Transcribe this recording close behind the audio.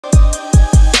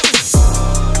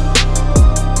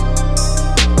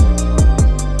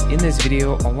this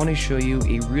video, I want to show you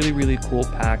a really cool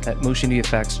pack that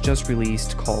MotionVFX just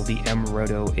released called the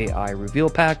mRotoAI Reveal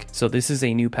Pack. So this is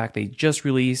a new pack they just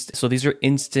released. So these are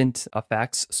instant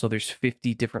effects. So there's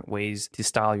 50 different ways to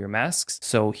style your masks.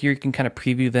 So here you can kind of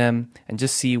preview them and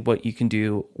just see what you can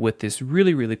do with this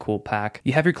really cool pack.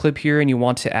 You have your clip here and you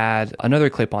want to add another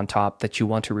clip on top that you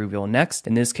want to reveal next.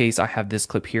 In this case, I have this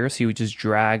clip here. So you would just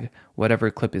drag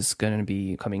whatever clip is going to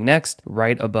be coming next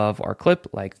right above our clip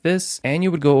like this, and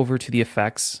you would go over to the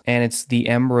effects, and it's the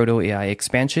mRotoAI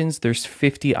expansions. There's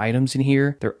 50 items in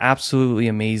here. They're absolutely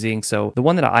amazing. So the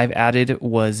one that I've added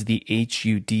was the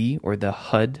HUD, or the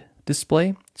HUD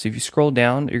display. So if you scroll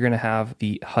down, you're going to have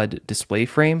the HUD display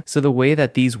frame. So the way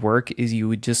that these work is you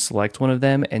would just select one of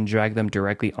them and drag them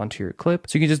directly onto your clip.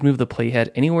 So you can just move the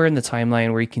playhead anywhere in the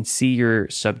timeline where you can see your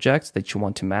subject that you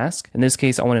want to mask. In this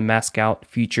case, I want to mask out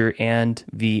Future and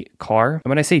the car. And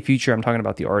when I say Future, I'm talking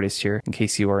about the artist here, in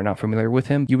case you are not familiar with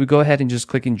him. You would go ahead and just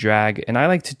click and drag. And I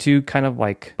like to do kind of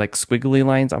like squiggly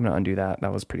lines. I'm going to undo that.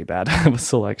 That was pretty bad of a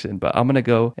selection, but I'm going to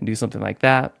go and do something like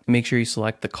that. Make sure you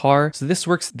select the car. So this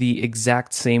works the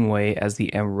exact same way as the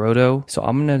mRoto. So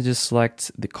I'm going to just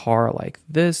select the car like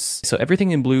this. So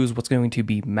everything in blue is what's going to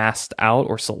be masked out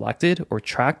or selected or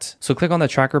tracked. So click on the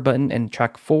tracker button and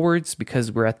track forwards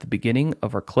because we're at the beginning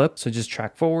of our clip. So just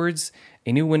track forwards.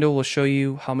 A new window will show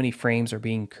you how many frames are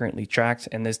being currently tracked,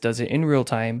 and this does it in real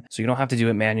time, so you don't have to do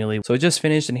it manually. So it just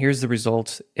finished, and here's the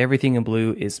result. Everything in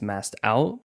blue is masked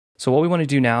out. So what we want to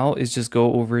do now is just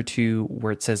go over to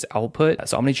where it says output.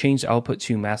 So I'm going to change the output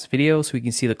to mask video so we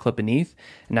can see the clip beneath.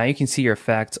 And now you can see your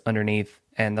effect underneath.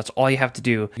 And that's all you have to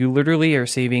do. You literally are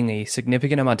saving a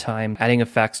significant amount of time adding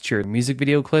effects to your music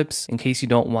video clips in case you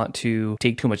don't want to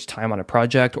take too much time on a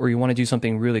project or you want to do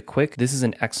something really quick. This is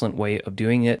an excellent way of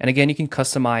doing it. And again, you can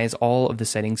customize all of the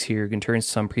settings here. You can turn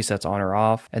some presets on or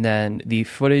off. And then the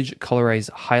footage colorize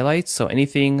highlights. So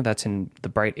anything that's in the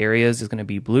bright areas is going to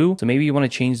be blue. So maybe you want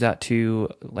to change that to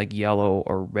like yellow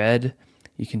or red.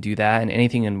 You can do that, and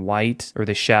anything in white or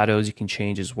the shadows you can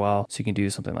change as well. So you can do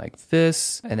something like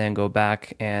this and then go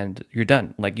back and you're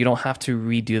done. Like you don't have to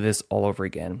redo this all over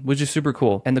again, which is super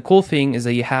cool. And the cool thing is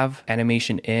that you have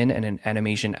animation in and an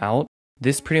animation out.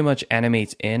 This pretty much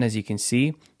animates in, as you can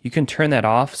see. You can turn that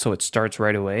off so it starts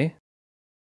right away.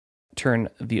 Turn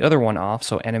the other one off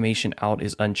so animation out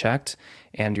is unchecked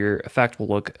and your effect will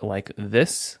look like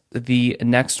this. The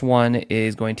next one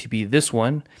is going to be this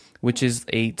one, which is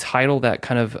a title that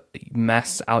kind of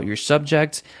masks out your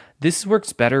subject. This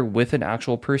works better with an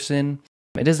actual person.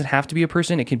 It doesn't have to be a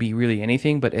person, it can be really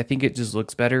anything, but I think it just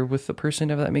looks better with the person,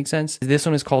 if that makes sense. This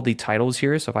one is called the titles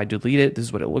here, so if I delete it, this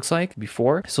is what it looks like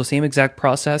before. So same exact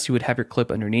process, you would have your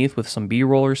clip underneath with some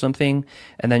B-roll or something,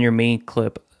 and then your main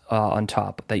clip on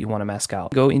top that you want to mask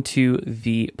out. Go into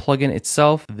the plugin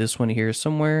itself, this one here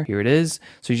somewhere, here it is.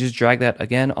 So you just drag that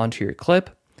again onto your clip.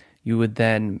 You would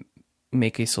then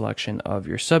make a selection of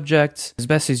your subject as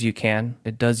best as you can.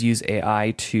 It does use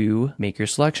AI to make your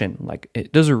selection. Like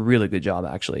it does a really good job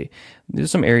actually. There's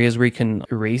some areas where you can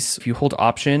erase. If you hold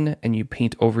Option and you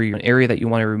paint over an area that you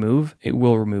want to remove, it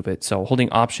will remove it. So holding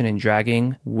Option and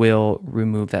dragging will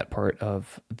remove that part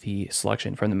of the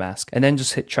selection from the mask. And then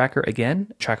just hit tracker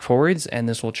again, track forwards, and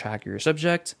this will track your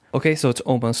subject. Okay, so it's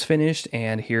almost finished,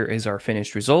 and here is our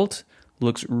finished result.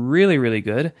 Looks really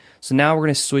good. So now we're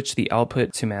going to switch the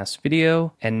output to mask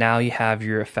video, and now you have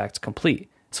your effect complete.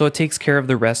 So it takes care of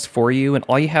the rest for you, and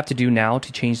all you have to do now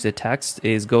to change the text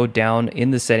is go down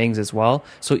in the settings as well.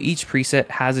 So each preset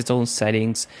has its own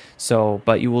settings. So,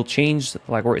 but you will change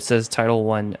like where it says title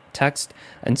 1 text.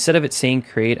 Instead of it saying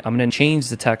create, I'm going to change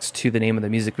the text to the name of the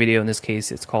music video. In this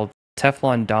case, it's called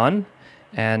Teflon Don.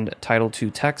 And title to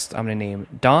text, I'm going to name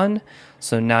Don.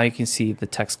 So now you can see the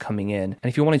text coming in. And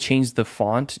if you want to change the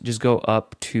font, just go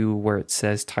up to where it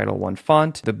says title 1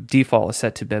 font. The default is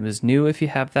set to Bebas New if you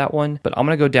have that one. But I'm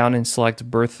going to go down and select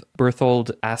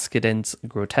Berthold Askedens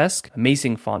Grotesque.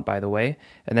 Amazing font, by the way.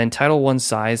 And then title 1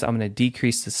 size, I'm going to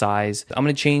decrease the size. I'm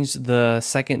going to change the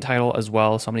second title as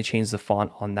well. So I'm going to change the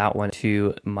font on that one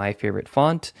to my favorite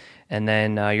font. And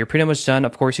then you're pretty much done.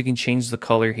 Of course, you can change the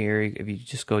color here. If you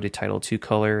just go to title 2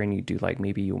 color and you do like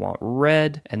maybe you want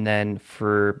red. And then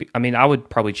I would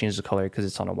probably change the color because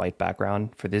it's on a white background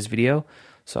for this video.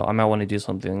 So I might want to do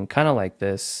something kind of like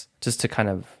this just to kind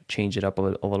of change it up a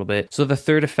little bit. So the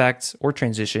third effect or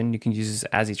transition, you can use this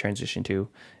as a transition too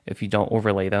if you don't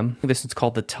overlay them. This is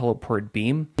called the teleport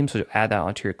beam. So add that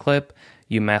onto your clip.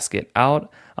 You mask it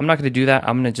out. I'm not going to do that.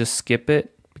 I'm going to just skip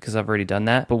it because I've already done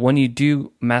that. But when you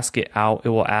do mask it out, it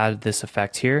will add this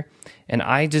effect here. And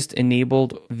I just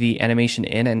enabled the animation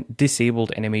in and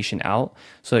disabled animation out,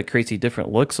 so it creates a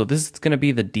different look. So this is going to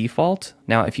be the default.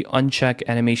 Now, if you uncheck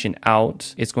animation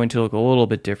out, it's going to look a little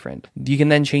bit different. You can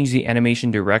then change the animation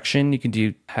direction. You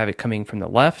can have it coming from the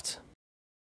left,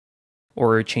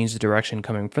 or change the direction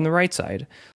coming from the right side.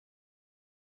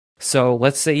 So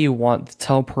let's say you want the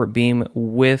teleport beam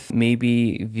with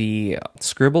maybe the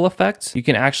scribble effect. You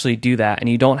can actually do that and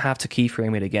you don't have to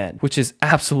keyframe it again, which is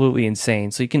absolutely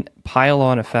insane. So you can pile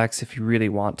on effects if you really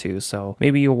want to. So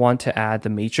maybe you want to add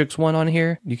the matrix one on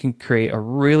here. You can create a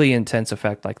really intense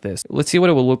effect like this. Let's see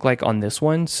what it will look like on this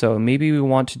one. So maybe we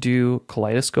want to do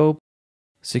kaleidoscope.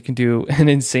 So you can do an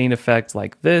insane effect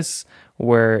like this,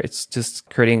 where it's just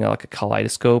creating like a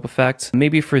kaleidoscope effect.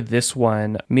 Maybe for this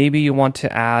one, maybe you want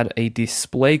to add a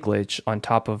display glitch on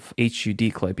top of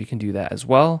HUD clip. You can do that as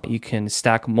well. You can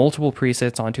stack multiple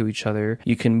presets onto each other.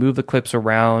 You can move the clips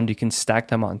around. You can stack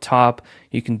them on top.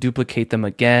 You can duplicate them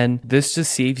again. This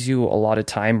just saves you a lot of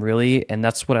time, really, and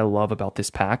that's what I love about this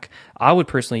pack. I would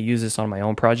personally use this on my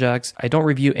own projects. I don't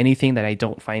review anything that I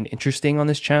don't find interesting on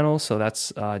this channel, so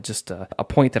that's just a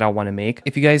point that I want to make.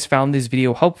 If you guys found this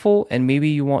video helpful and maybe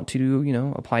you want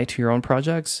to, apply it to your own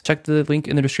projects, check the link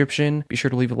in the description. Be sure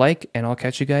to leave a like, and I'll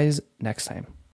catch you guys next time.